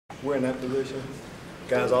we're in that position.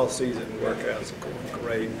 Guys all season workouts are going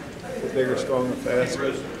great. We're bigger, stronger,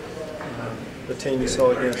 faster. The team you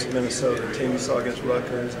saw against Minnesota, the team you saw against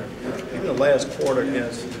Rutgers, and even the last quarter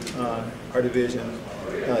against our division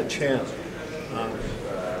champ.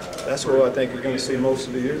 That's where I think you're going to see most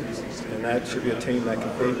of the year, and that should be a team that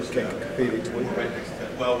can compete each week.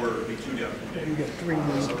 Well, you got 3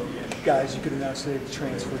 new guys you could announce today, the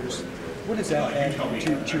transfers. What does that add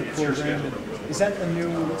to your program? And is that a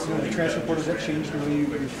new transfer portal? Does that change the way you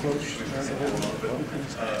approach the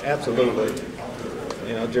whole? Absolutely.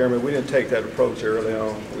 You know, Jeremy, we didn't take that approach early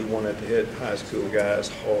on. We wanted to hit high school guys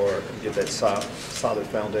hard and get that solid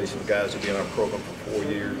foundation of guys to be in our program for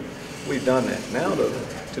 4 years. We've done that. Now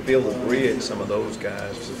to be able to bridge some of those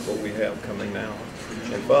guys with what we have coming now.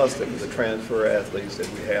 And for us, the transfer athletes that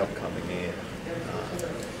we have coming in,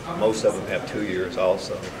 most of them have 2 years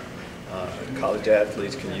also. College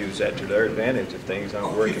athletes can use that to their advantage if things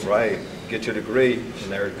aren't working right. Get your degree,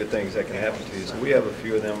 and there are good things that can happen to you. So we have a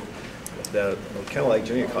few of them that kind of like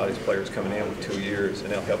junior college players coming in with 2 years,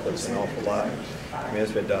 and they'll help us an awful lot. I mean,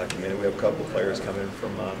 it's been documented. We have a couple of players coming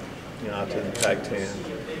from out to the Pac-10.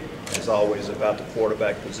 It's always about the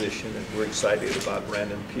quarterback position, and we're excited about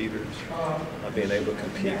Brandon Peters being able to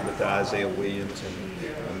compete with Isaiah Williams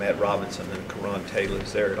and Matt Robinson and Karan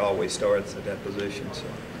Taylor's there. It always starts at that position. So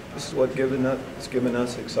this is what's giving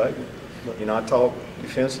us excitement. You know, I talk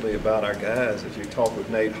defensively about our guys. If you talk with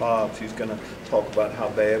Nate Hobbs, he's going to talk about how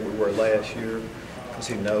bad we were last year because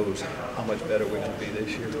he knows how much better we're going to be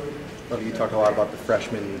this year. Well, you talk a lot about the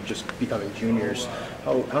freshmen just becoming juniors.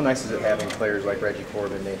 How nice is it having players like Reggie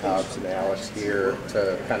Corbin, Nate Hobbs, and Alex here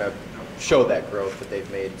to kind of show that growth that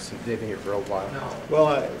they've made since they've been here for a while?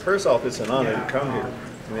 Well, first off, it's an honor to come here.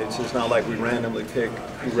 I mean, it's just not like we randomly pick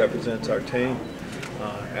who represents our team.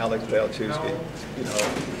 Alex Balchewski, you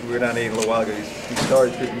know, we were down there a little while ago. He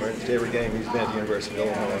started pretty much every game he's been at the University of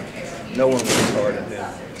Illinois. No one works harder than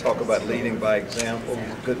him. Talk about leading by example.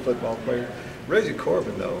 He's a good football player. Reggie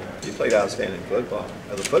Corbin, though, he played outstanding football.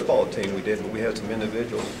 As a football team, we did, but we had some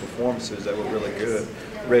individual performances that were really good,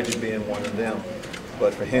 Reggie being one of them.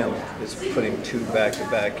 But for him, it's putting 2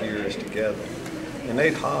 back-to-back years together. And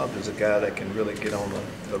Nate Hobbs is a guy that can really get on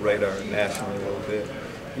the radar nationally a little bit.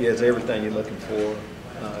 He has everything you're looking for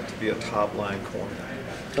to be a top-line corner.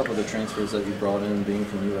 A couple of the transfers that you brought in, being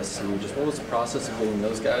from USC, just what was the process of getting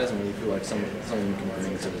those guys, and what do you feel like something you can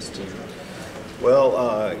bring to this team?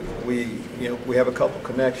 Well, we have a couple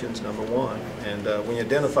connections, number one, and when you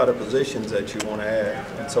identify the positions that you want to add,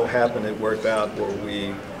 and so happened it worked out where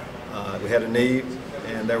we had a need,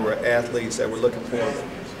 and there were athletes that were looking for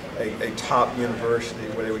a top university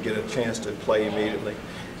where they would get a chance to play immediately.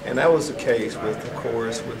 And that was the case with, of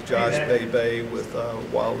course, with Josh Bebe, with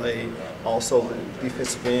Wale, also the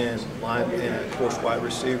defensive end, line, and of course wide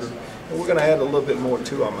receiver. And we're going to add a little bit more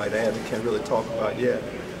too, I might add, we can't really talk about yet.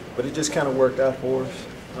 But it just kind of worked out for us.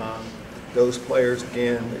 Those players,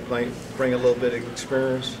 again, bring a little bit of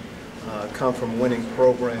experience, come from winning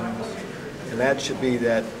programs, and that should be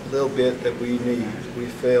that little bit that we need. We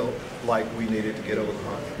felt like we needed to get over the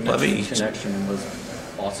hump. Lovie connection was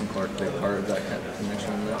Austin Clark a big part of that kind of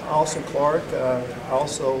connection? Austin Clark,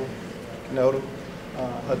 also Noda,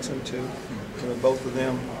 Hudson too. Both of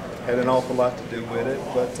them had an awful lot to do with it,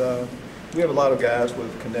 but we have a lot of guys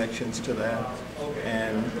with connections to that.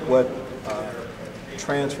 And what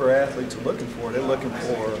transfer athletes are looking for, they're looking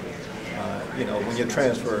for, when you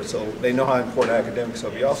transfer, so they know how important academics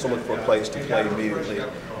are. But you also look for a place to play immediately,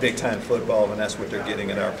 big-time football, and that's what they're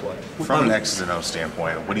getting at our place. From an X's and O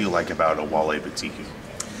standpoint, what do you like about a Wale Batiki?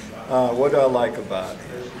 What do I like about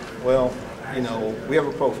it? Well, we have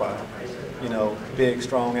a profile. Big,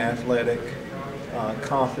 strong, athletic,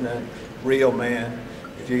 confident, real man.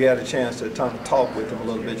 If you got a chance to talk with him a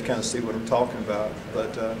little bit, you kind of see what I'm talking about.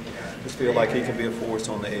 But just feel like he can be a force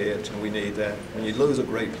on the edge, and we need that. When you lose a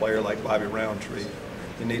great player like Bobby Roundtree,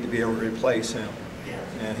 you need to be able to replace him.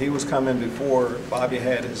 And he was coming before Bobby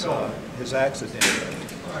had his accident,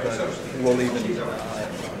 but we'll even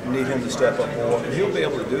need him to step up more, and he'll be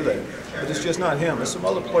able to do that. But it's just not him. There's some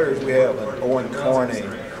other players we have, like Owen Carney,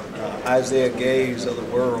 Isaiah Gaze of the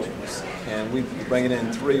world, and we're bringing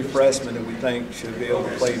in 3 freshmen that we think should be able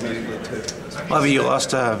to play immediately too. Lovie, you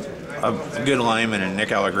lost a good lineman in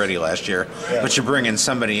Nick Allegretti last year, but you bring in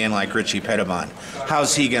somebody in like Richie Pettibon.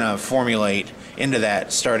 How's he going to formulate into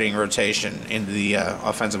that starting rotation into the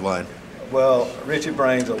offensive line? Well, Richie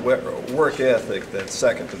brings a work ethic that's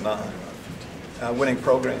second to none. Winning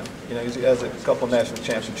program. He has a couple national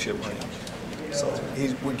championship rings. So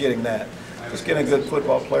we're getting that. Just getting a good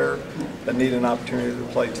football player that need an opportunity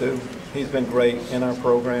to play too. He's been great in our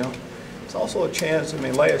program. It's also a chance. I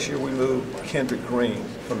mean, last year we moved Kendrick Green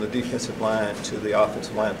from the defensive line to the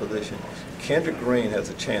offensive line position. Kendrick Green has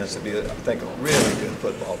a chance to be, I think, a really good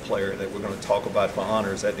football player that we're going to talk about for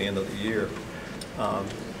honors at the end of the year.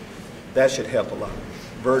 That should help a lot.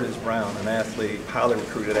 Vertus Brown, an athlete, highly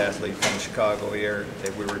recruited athlete from the Chicago area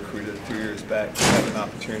that we recruited a few years back to have an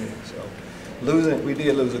opportunity. So we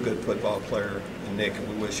did lose a good football player in Nick, and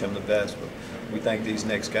we wish him the best, but we think these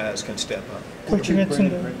next guys can step up. Coach, you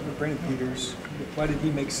mentioned Brandon Peters. Why did he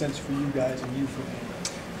make sense for you guys and you for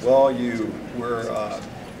him? Well, we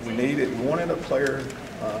wanted a player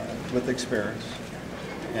with experience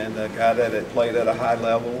and a guy that had played at a high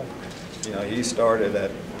level. You know, he started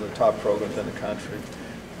at the top programs in the country.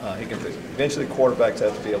 He can eventually quarterbacks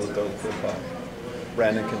have to be able to throw the football.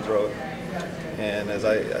 Brandon can throw it. And as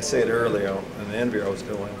I said earlier in the interview I was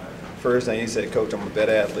doing, first thing he said, Coach, I'm a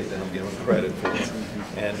better athlete than I'm giving credit for.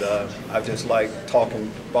 And I just like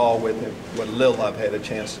talking ball with him, what little I've had a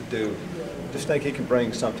chance to do. Just think he can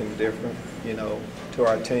bring something different, you know, to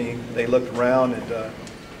our team. They looked around and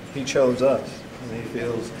he chose us. And he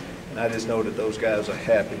feels, and I just know that those guys are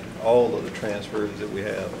happy. All of the transfers that we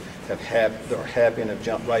have they're happy and have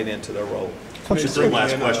jumped right into their role. Just the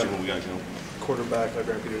last question when we got to go. Quarterback like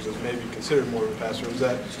Brandon Peters is maybe considered more of a passer. Was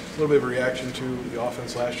that a little bit of a reaction to the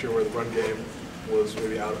offense last year where the run game was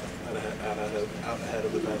maybe out ahead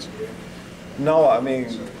of the passing game? No, I mean,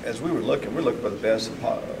 as we were looking for the best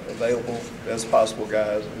available, best possible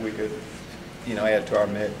guys we could, you know, add to our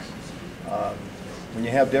mix. When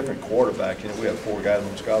you have different quarterbacks, you know, we have 4 guys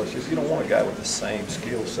on scholarships. You don't want a guy with the same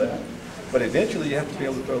skill set. But eventually you have to be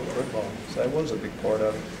able to throw the football. So that was a big part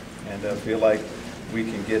of it. And I feel like we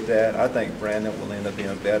can get that. I think Brandon will end up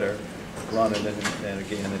being a better runner than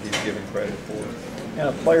again, that he's given credit for. And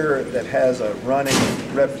a player that has a running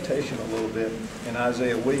reputation a little bit in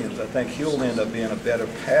Isaiah Williams, I think he'll end up being a better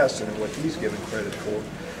passer than what he's given credit for.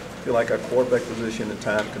 I feel like our quarterback position at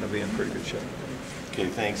times is going to be in pretty good shape. Okay,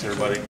 thanks everybody.